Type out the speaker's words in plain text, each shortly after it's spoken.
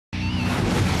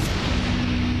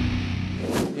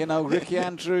You know, Ricky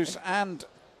Andrews and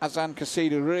Azran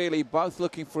Quasid are really both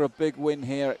looking for a big win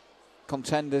here at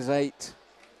Contenders 8. It's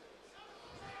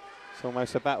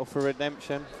almost a battle for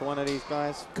redemption for one of these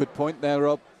guys. Good point there,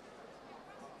 Rob.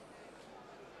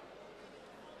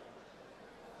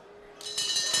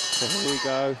 So here we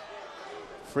go.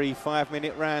 3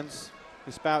 5-minute rounds.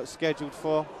 This bout's scheduled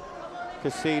for.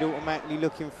 Quasid automatically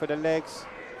looking for the legs.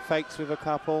 Fakes with a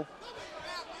couple.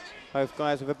 Both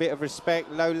guys with a bit of respect.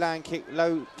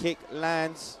 Low kick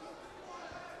lands.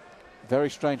 Very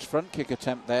strange front kick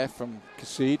attempt there from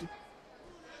Quasid.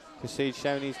 Quasid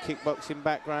showing his kickboxing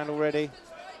background already.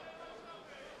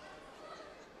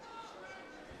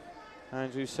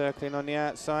 Andrews circling on the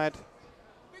outside.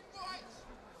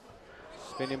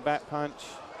 Spinning back punch.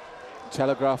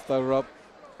 Telegraph though, Rob.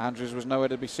 Andrews was nowhere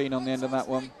to be seen on the end of that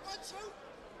one.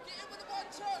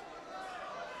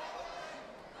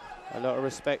 A lot of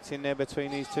respect in there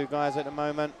between these two guys at the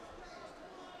moment.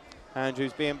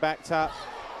 Andrews being backed up.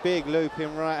 Big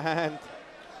looping right hand.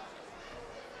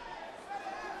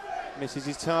 Misses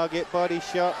his target, body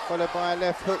shot, followed by a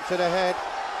left hook to the head.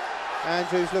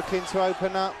 Andrews looking to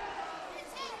open up.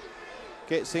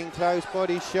 Gets in close,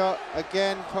 body shot.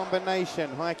 Again,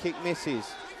 combination, high kick misses.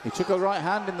 He took a right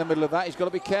hand in the middle of that. He's got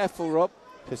to be careful, Rob.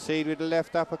 Quasid with the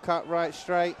left uppercut, right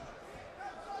straight.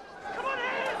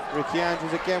 Ricky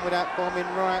Andrews again with that bombing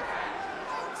right.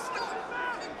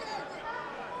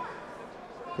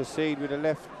 Quasid with the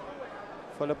left,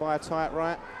 followed by a tight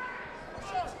right.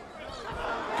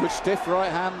 Good stiff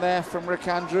right hand there from Rick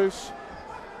Andrews.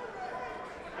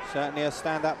 Certainly a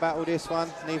stand-up battle, this one.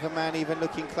 Neither man even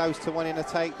looking close to winning a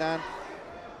takedown.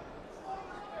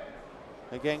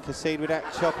 Again, Quasid with that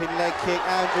chopping leg kick.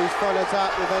 Andrews follows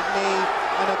up with a knee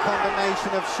and a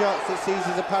combination of shots that sees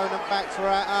his opponent backed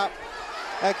right up.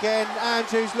 Again,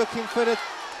 Andrews looking for the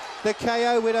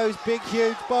KO with those big,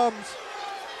 huge bombs.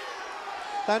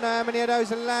 Don't know how many of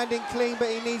those are landing clean, but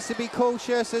he needs to be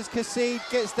cautious as Quasid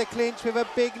gets the clinch with a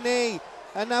big knee.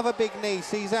 Another big knee,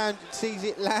 sees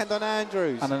it land on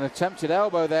Andrews. And an attempted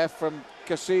elbow there from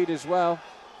Quasid as well.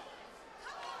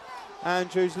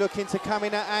 Andrews looking to come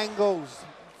in at angles,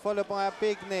 followed by a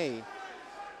big knee.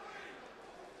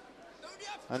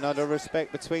 Another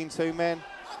respect between two men.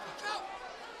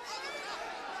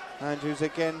 Andrews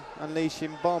again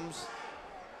unleashing bombs.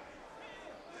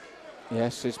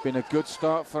 Yes, it's been a good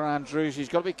start for Andrews. He's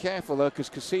got to be careful though,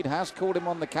 because Quasid has caught him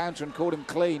on the counter and caught him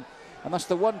clean. And that's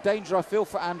the one danger I feel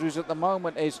for Andrews at the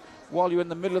moment, is while you're in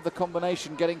the middle of the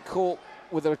combination getting caught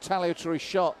with a retaliatory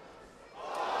shot.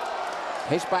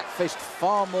 His back fist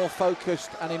far more focused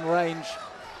and in range.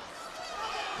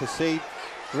 Quasid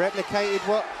replicated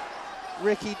what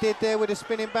Ricky did there with a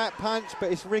spinning back punch,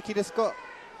 but it's Ricky that's got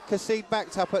Quasid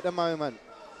backed up at the moment.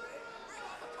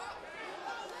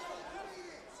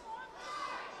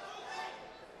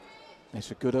 It's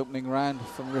a good opening round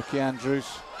from Ricky Andrews.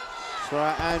 That's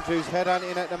right, Andrews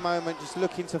headhunting at the moment, just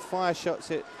looking to fire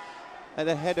shots at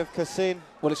the head of Quasid.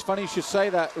 Well, it's funny you should say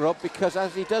that, Rob, because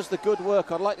as he does the good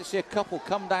work, I'd like to see a couple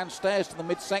come downstairs to the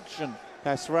midsection.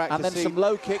 That's right. And then some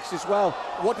low kicks as well.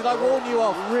 What did I warn you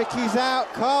of? Ricky's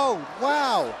out cold.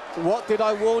 Wow. What did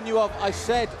I warn you of? I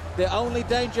said the only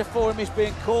danger for him is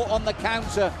being caught on the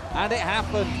counter, and it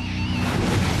happened.